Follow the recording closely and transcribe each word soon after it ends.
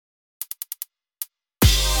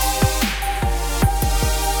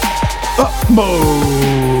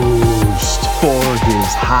utmost for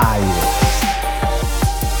his highest.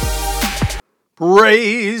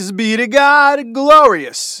 Praise be to God.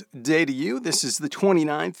 Glorious day to you. This is the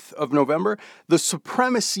 29th of November, the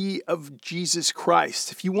supremacy of Jesus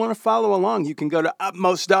Christ. If you want to follow along, you can go to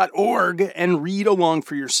utmost.org and read along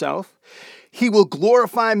for yourself. He will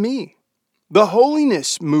glorify me. The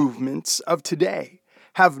holiness movements of today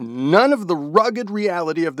have none of the rugged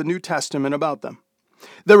reality of the New Testament about them.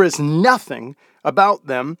 There is nothing about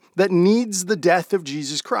them that needs the death of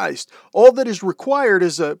Jesus Christ. All that is required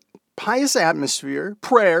is a pious atmosphere,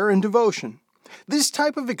 prayer, and devotion. This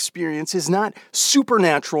type of experience is not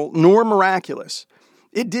supernatural nor miraculous.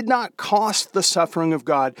 It did not cost the suffering of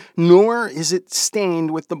God, nor is it stained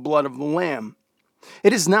with the blood of the Lamb.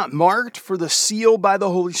 It is not marked for the seal by the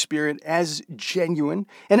Holy Spirit as genuine,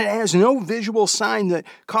 and it has no visual sign that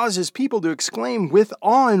causes people to exclaim with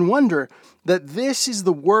awe and wonder that this is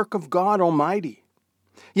the work of God Almighty.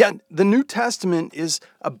 Yet the New Testament is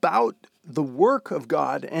about the work of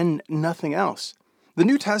God and nothing else. The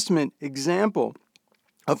New Testament example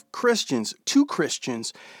of Christians, to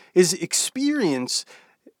Christians, is experience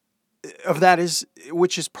of that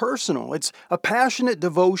which is personal. It's a passionate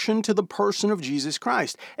devotion to the person of Jesus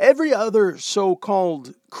Christ. Every other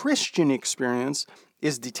so-called Christian experience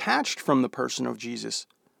is detached from the person of Jesus.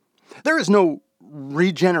 There is no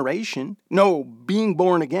regeneration, no being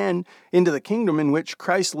born again into the kingdom in which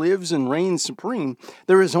Christ lives and reigns supreme.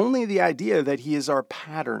 There is only the idea that he is our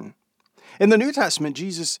pattern. In the New Testament,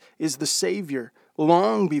 Jesus is the Savior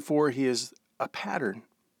long before he is a pattern.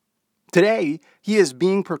 Today, he is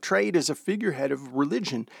being portrayed as a figurehead of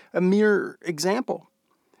religion, a mere example.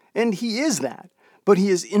 And he is that, but he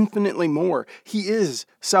is infinitely more. He is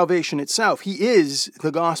salvation itself. He is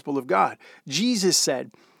the gospel of God. Jesus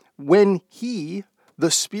said, when he,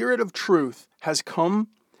 the Spirit of truth, has come,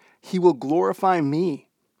 he will glorify me.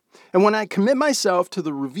 And when I commit myself to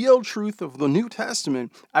the revealed truth of the New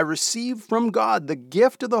Testament, I receive from God the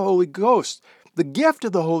gift of the Holy Ghost, the gift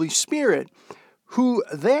of the Holy Spirit, who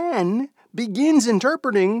then begins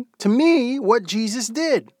interpreting to me what Jesus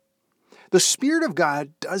did. The Spirit of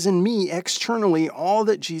God does in me externally all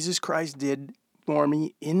that Jesus Christ did for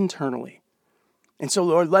me internally. And so,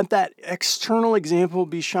 Lord, let that external example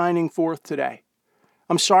be shining forth today.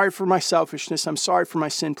 I'm sorry for my selfishness. I'm sorry for my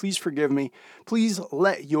sin. Please forgive me. Please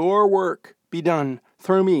let your work be done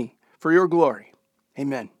through me for your glory.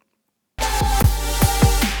 Amen.